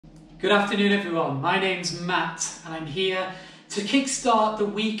Good afternoon everyone, my name's Matt and I'm here to kickstart the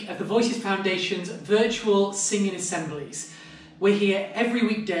week of the Voices Foundation's virtual singing assemblies. We're here every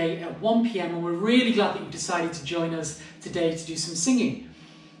weekday at 1 PM and we're really glad that you've decided to join us today to do some singing.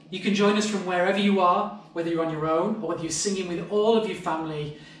 You can join us from wherever you are, whether you're on your own or whether you're singing with all of your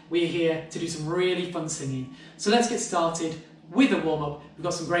family. We're here to do some really fun singing. So let's get started with a warm-up. We've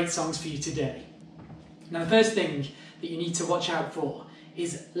got some great songs for you today. Now the first thing that you need to watch out for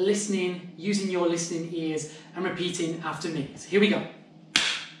is listening, using your listening ears and repeating after me. So here we go.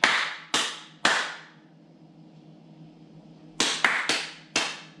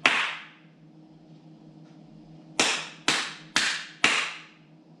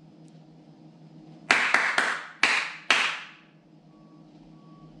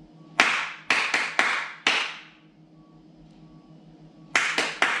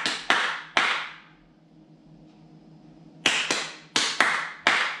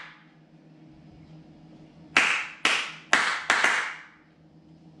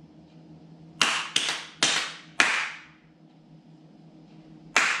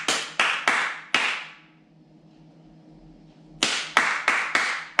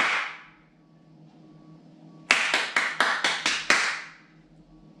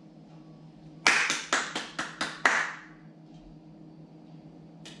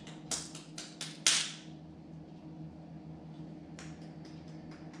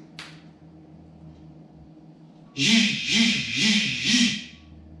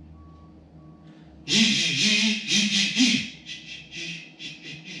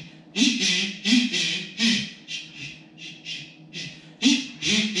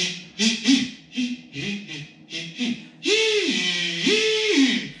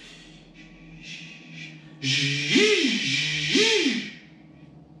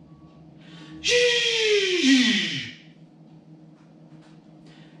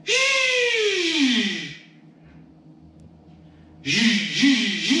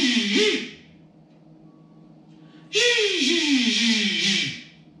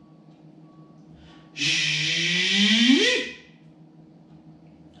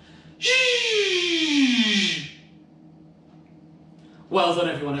 Well done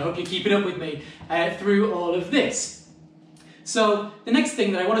everyone, I hope you're keeping up with me through all of this. So the next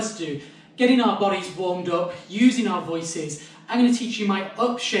thing that I want us to do, getting our bodies warmed up, using our voices, I'm going to teach you my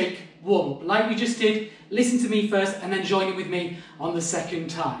up shake warm up. Like we just did, listen to me first and then join in with me on the second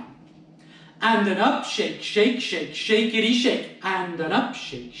time. And an up shake, shake, shake, shakety shake. And an up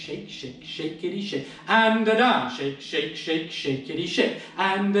shake, shake, shake, shakety shake. And a down shake, shake, shake, shakety shake.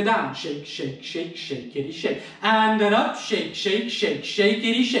 And a down shake, shake, shake, shakety shake. And an up shake, shake, shake,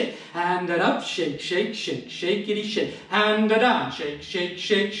 shakety shake. And an up shake, shake, shake, shakety shake. And a down shake, shake,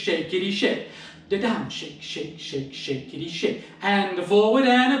 shake, shakety shake. The down shake, shake, shake, shakety shake. And a forward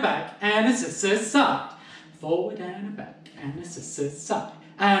and a back and a side. Forward and a back and a side.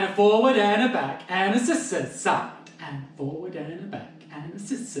 And a forward and a back and a side. And forward and a back and a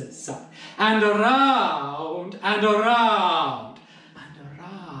side. And around and around and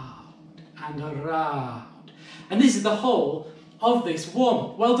around and around. And this is the whole of this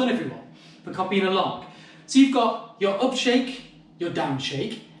warm-up. Well done everyone for copying along. So you've got your up shake, your down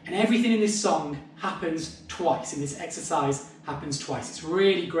shake, and everything in this song happens twice, in this exercise happens twice. It's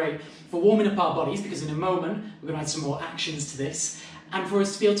really great for warming up our bodies because in a moment we're going to add some more actions to this and for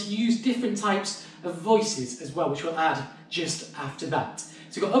us to be able to use different types of voices as well, which we'll add just after that.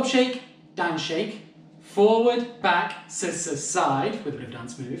 So we've got up shake, down shake, forward, back, side with a bit of a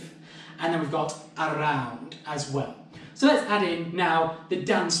dance move, and then we've got around as well. So let's add in now the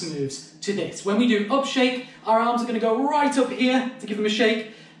dance moves to this. When we do up shake, our arms are going to go right up here to give them a shake,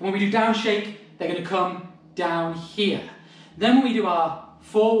 and when we do down shake, they're going to come down here. Then when we do our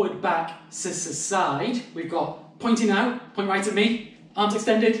forward, back, side, we've got pointing out, point right at me, arms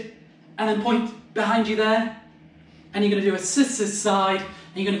extended, and then point behind you there, and you're going to do a side, and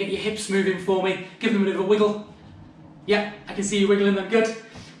you're going to get your hips moving for me, give them a bit of a wiggle. Yeah, I can see you wiggling them, good.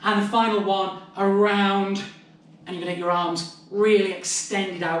 And the final one, around, and you're going to get your arms really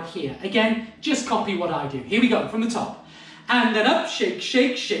extended out here. Again, just copy what I do. Here we go, from the top. And an up shake,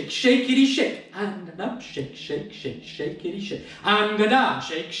 shake, shake, shakety shake. And an up shake, shake, shake, shakety shake. And a down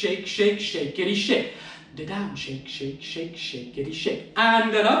shake, shake, shake, shakety shake. The down shake, shake, shake, shakety shake.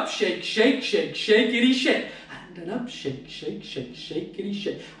 And an up shake, shake, shake, shakety shake. And an up shake, shake, shake, shakety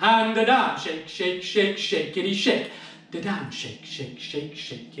shake. And a down shake, shake, shake, shakety shake. The down shake, shake, shake,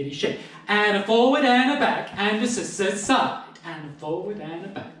 shakety shake. And a forward and a back and a side. And a forward and a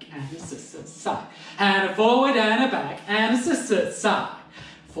back and a side. And a forward and a back and a side.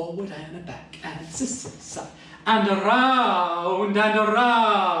 Forward and a back and a side. And around and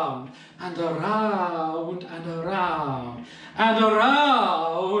around and around and around and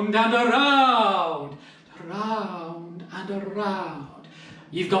around and around, around and around.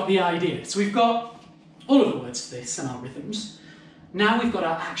 You've got the idea. So we've got all of the words to this and our rhythms. Now we've got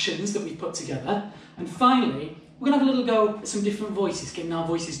our actions that we've put together. And finally, we're going to have a little go at some different voices, getting our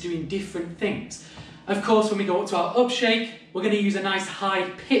voices doing different things. Of course, when we go up to our up shake, we're going to use a nice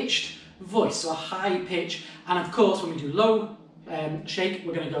high-pitched voice, so a high pitch. And of course, when we do low shake,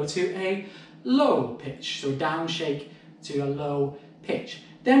 we're going to go to a low pitch, so a down shake to a low pitch.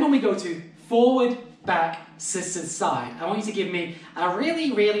 Then when we go to forward, back, side, I want you to give me a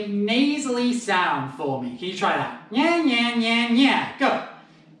really, really nasally sound for me. Can you try that? Nya, nya, nya, nya. Go.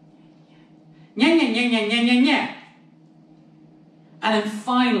 Nya, nya, nya, nya, nya, nya, nya. And then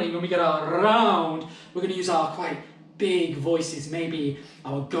finally, when we get our round, we're going to use our quite big voices, maybe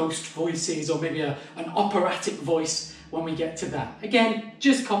our ghost voices, or maybe an operatic voice when we get to that. Again,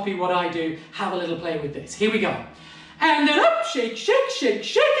 just copy what I do, have a little play with this. Here we go. And then up, shake, shake, shake,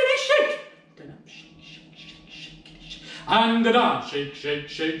 shakety, shake. Then up, shake, shake, shake, shakety, shake. And then down, shake, shake,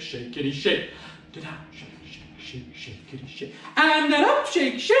 shake, shakety, shake. Then down, shake, shake, shake, shakety, shake. And then up,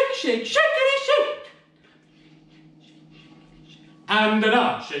 shake, shake, shake, shakety, shake. And then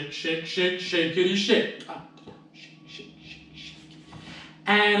down, shake, shake, shake, shakety, shake.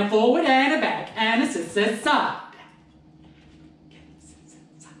 And a forward and a back and a side.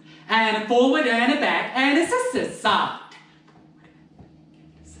 And a forward and a back and a side.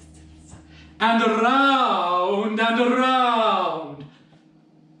 And around and around.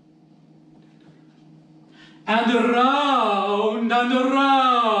 And around and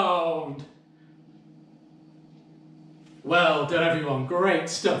around. Well done, everyone. Great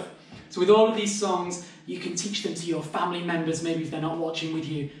stuff. So with all of these songs, you can teach them to your family members, maybe if they're not watching with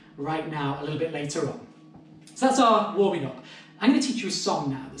you right now, a little bit later on. So that's our warming up. I'm going to teach you a song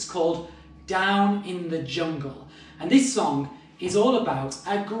now that's called Down in the Jungle. And this song is all about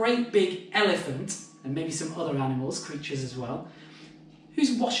a great big elephant, and maybe some other animals, creatures as well,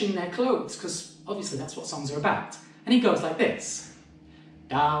 who's washing their clothes, because obviously that's what songs are about. And it goes like this.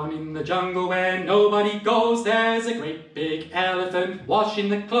 Down in the jungle where nobody goes, there's a great big elephant washing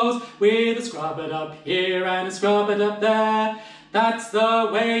the clothes with a scrub-a-dub here and a scrub-a-dub there. That's the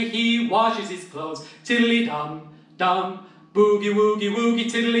way he washes his clothes. Tiddly-dum, dum, boogie-woogie, woogie,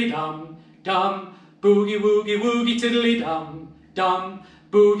 tiddly-dum, dum, boogie-woogie, woogie, tiddly-dum, dum,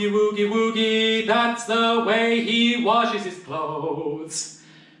 boogie-woogie, woogie. That's the way he washes his clothes.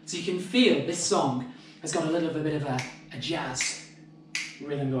 So you can feel this song has got a little bit of a jazz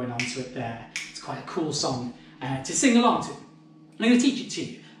rhythm going on to it there. It's quite a cool song to sing along to. I'm going to teach it to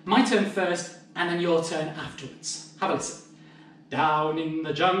you. My turn first, and then your turn afterwards. Have a listen. Down in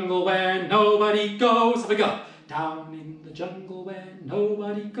the jungle where nobody goes. Have a go. Down in the jungle where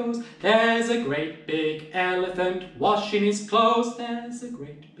nobody goes, there's a great big elephant washing his clothes. There's a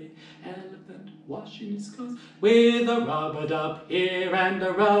great big elephant washing his clothes with a rub-a-dub here and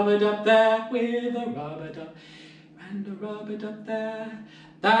a rub-a-dub there, with a rub-a-dub and a rub-a-dub there.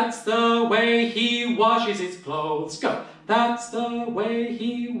 That's the way he washes his clothes. Go. That's the way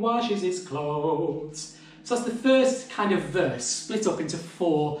he washes his clothes. So that's the first kind of verse, split up into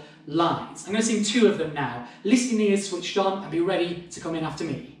 4 lines. I'm going to sing 2 of them now. Listening ears switched on and be ready to come in after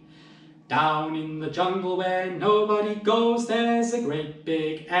me. Down in the jungle where nobody goes, there's a great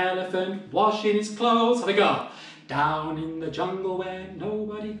big elephant washing his clothes. Have a go. Down in the jungle where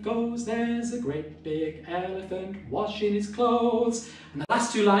nobody goes, there's a great big elephant washing his clothes. And the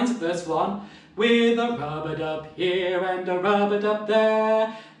last 2 lines of verse 1, with a rub-a-dub here and a rub-a-dub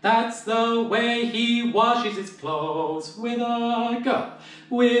there, that's the way he washes his clothes. With a go.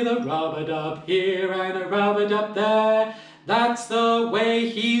 With a rub-a-dub here and a rub-a-dub there, that's the way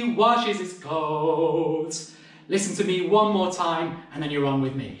he washes his clothes. Listen to me one more time and then you're on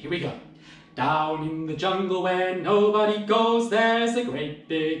with me. Here we go. Down in the jungle where nobody goes, there's a great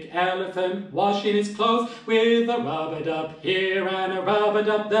big elephant washing his clothes with a rub-a-dub here and a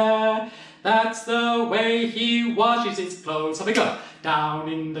rub-a-dub there. That's the way he washes his clothes. Have we go. Down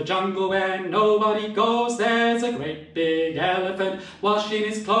in the jungle where nobody goes, there's a great big elephant washing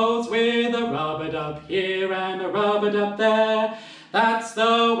his clothes with a rub-a-dub here and a rub-a-dub there. That's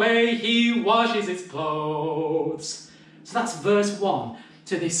the way he washes his clothes. So that's verse 1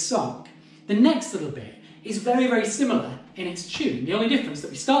 to this song. The next little bit is very, very similar in its tune. The only difference that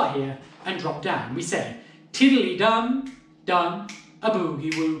we start here and drop down. We say, tiddly-dum, dum, a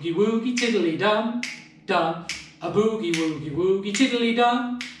boogie-woogie, woogie, tiddly-dum, dum, a boogie-woogie, woogie,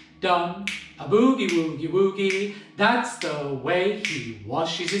 tiddly-dum, dum, a boogie-woogie, woogie. That's the way he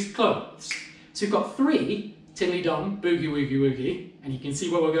washes his clothes. So we've got 3 tiddly dum, boogie woogie woogie, and you can see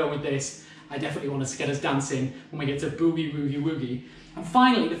where we're going with this. I definitely want to get us dancing when we get to boogie woogie woogie. And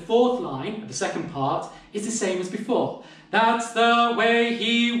finally, the fourth line of the second part is the same as before. That's the way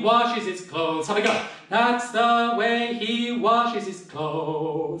he washes his clothes. Have a go. That's the way he washes his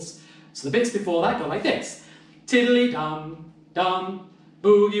clothes. So the bits before that go like this. Tiddly dum, dum,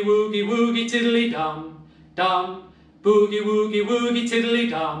 boogie woogie woogie, tiddly dum, dum, boogie woogie woogie, tiddly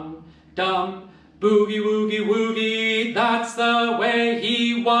dum, dum, boogie woogie woogie. That's the way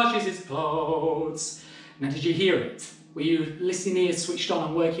he washes his clothes. Now did you hear it? Were you listening ears switched on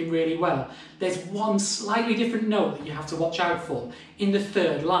and working really well? There's one slightly different note that you have to watch out for in the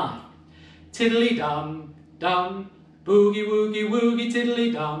third line. Tiddly dum, dum, boogie woogie woogie,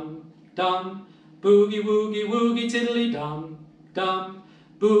 tiddly dum, dum, boogie woogie woogie, tiddly dum, dum,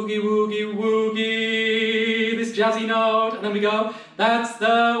 boogie woogie woogie, this jazzy note, and then we go, that's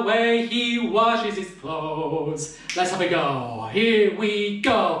the way he washes his clothes. Let's have a go. Here we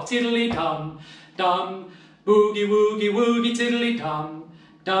go. Tiddly dum, dum, boogie woogie woogie, tiddly dum,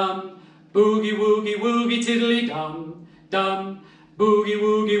 dum, boogie woogie woogie, tiddly dum, dum, boogie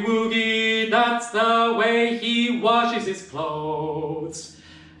woogie woogie, that's the way he washes his clothes.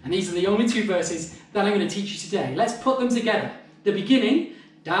 And these are the only two verses that I'm going to teach you today. Let's put them together. The beginning,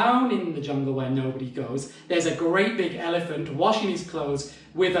 down in the jungle where nobody goes, there's a great big elephant washing his clothes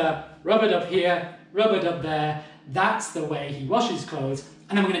with a rub-a-dub here, rub-a-dub there. That's the way he washes his clothes.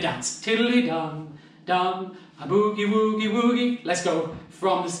 And then we're going to dance. Tiddly-dum, dum, a boogie woogie woogie. Let's go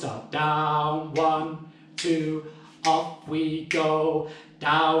from the start. Down, 1, 2, off we go.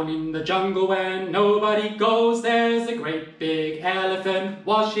 Down in the jungle where nobody goes, there's a great big elephant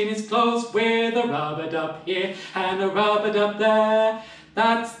washing his clothes with a rub-a-dub here and a rub-a-dub there.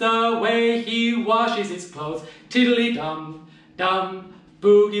 That's the way he washes his clothes. Tiddly-dum, dum,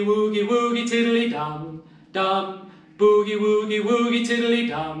 boogie woogie woogie, tiddly-dum, dum, boogie woogie woogie,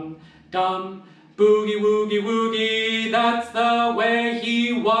 tiddly-dum, dum, boogie woogie woogie. That's the way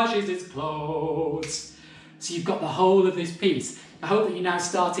he washes his clothes. So you've got the whole of this piece. I hope that you're now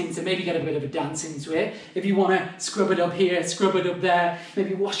starting to maybe get a bit of a dance into it. If you want to scrub it up here, scrub it up there,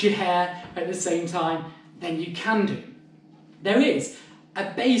 maybe wash your hair at the same time, then you can do. There is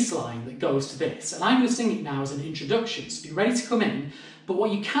a bass line that goes to this, and I'm going to sing it now as an introduction, so be ready to come in. But what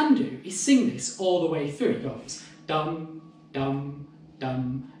you can do is sing this all the way through. It goes dum, dum,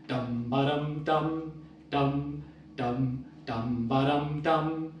 dum, dum, ba-dum, dum, dum, dum, dum, ba-dum,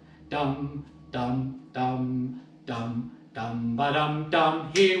 dum, dum, dum, dum, dum, dum, ba-dum,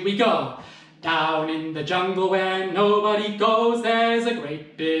 dum. Here we go. Down in the jungle where nobody goes, there's a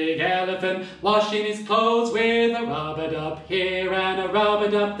great big elephant washing his clothes with a rub-a-dub here and a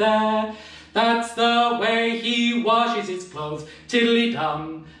rub-a-dub there. That's the way he washes his clothes.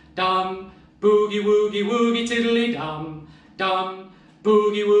 Tiddly-dum, dum, boogie woogie woogie, tiddly-dum, dum,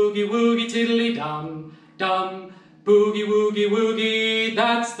 boogie woogie woogie, tiddly-dum, dum, boogie woogie woogie.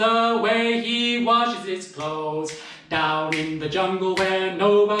 That's the way he washes his clothes. Down in the jungle where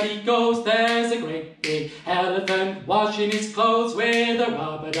nobody goes, there's a great big elephant washing his clothes with a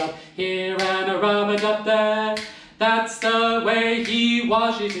rub-a-dub here and a rub-a-dub there. That's the way he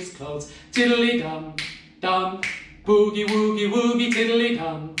washes his clothes. Tiddly-dum, dum, boogie woogie woogie,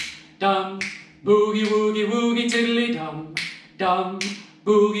 tiddly-dum, dum, boogie woogie woogie, tiddly-dum, dum,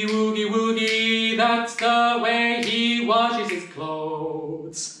 boogie woogie woogie. That's the way he washes his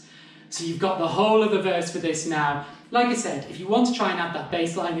clothes. So you've got the whole of the verse for this now. Like I said, if you want to try and add that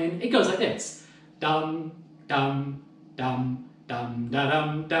bass line in, it goes like this. Dum, dum, dum, dum, da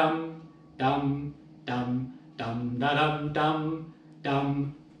dum, dum, dum, dum, dum, da dum, dum,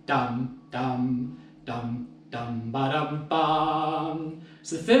 dum, dum, dum, dum, dum, ba dum, bum.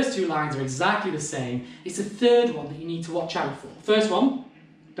 So the first two lines are exactly the same. It's the third one that you need to watch out for. First one,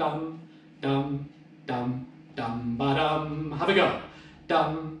 dum, dum, dum, dum, ba dum. Have a go.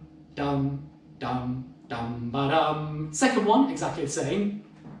 Dum, dum, dum, dum, ba dum. Second one, exactly the same.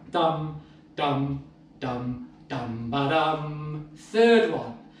 Dum, dum, dum, dum, ba dum. Third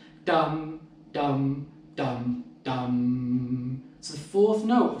one, dum, dum, dum, dum. So the fourth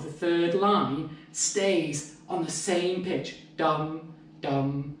note of the third line stays on the same pitch. Dum,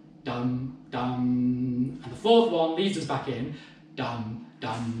 dum, dum, dum. And the fourth one leads us back in. Dum,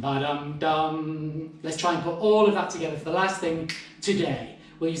 dum, ba dum, dum. Let's try and put all of that together for the last thing today.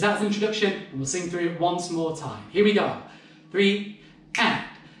 We'll use that as an introduction and we'll sing through it once more time. Here we go. 3 and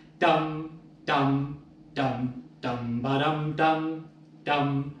dum, dum, dum, dum, ba dum, dum,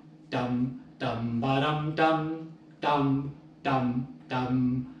 dum, dum, dum, ba dum, dum, dum, dum,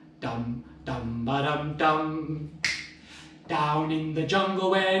 dum, dum, dum, ba dum, dum. Down in the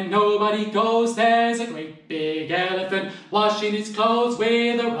jungle where nobody goes, there's a great big elephant washing his clothes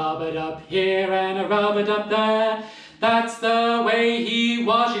with a rub-a-dub here and a rub-a-dub there. That's the way he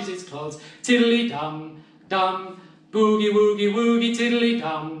washes his clothes. Tiddly-dum, dum, boogie-woogie, woogie,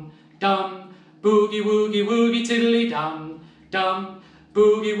 tiddly-dum, dum, boogie-woogie, woogie, tiddly-dum, dum,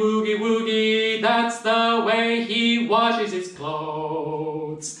 boogie-woogie, woogie. That's the way he washes his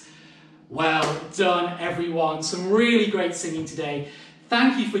clothes. Well done, everyone. Some really great singing today.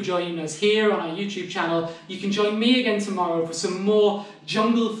 Thank you for joining us here on our YouTube channel. You can join me again tomorrow for some more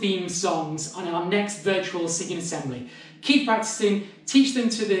jungle-themed songs on our next virtual singing assembly. Keep practicing, teach them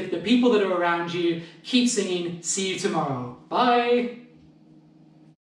to the people that are around you. Keep singing. See you tomorrow. Bye.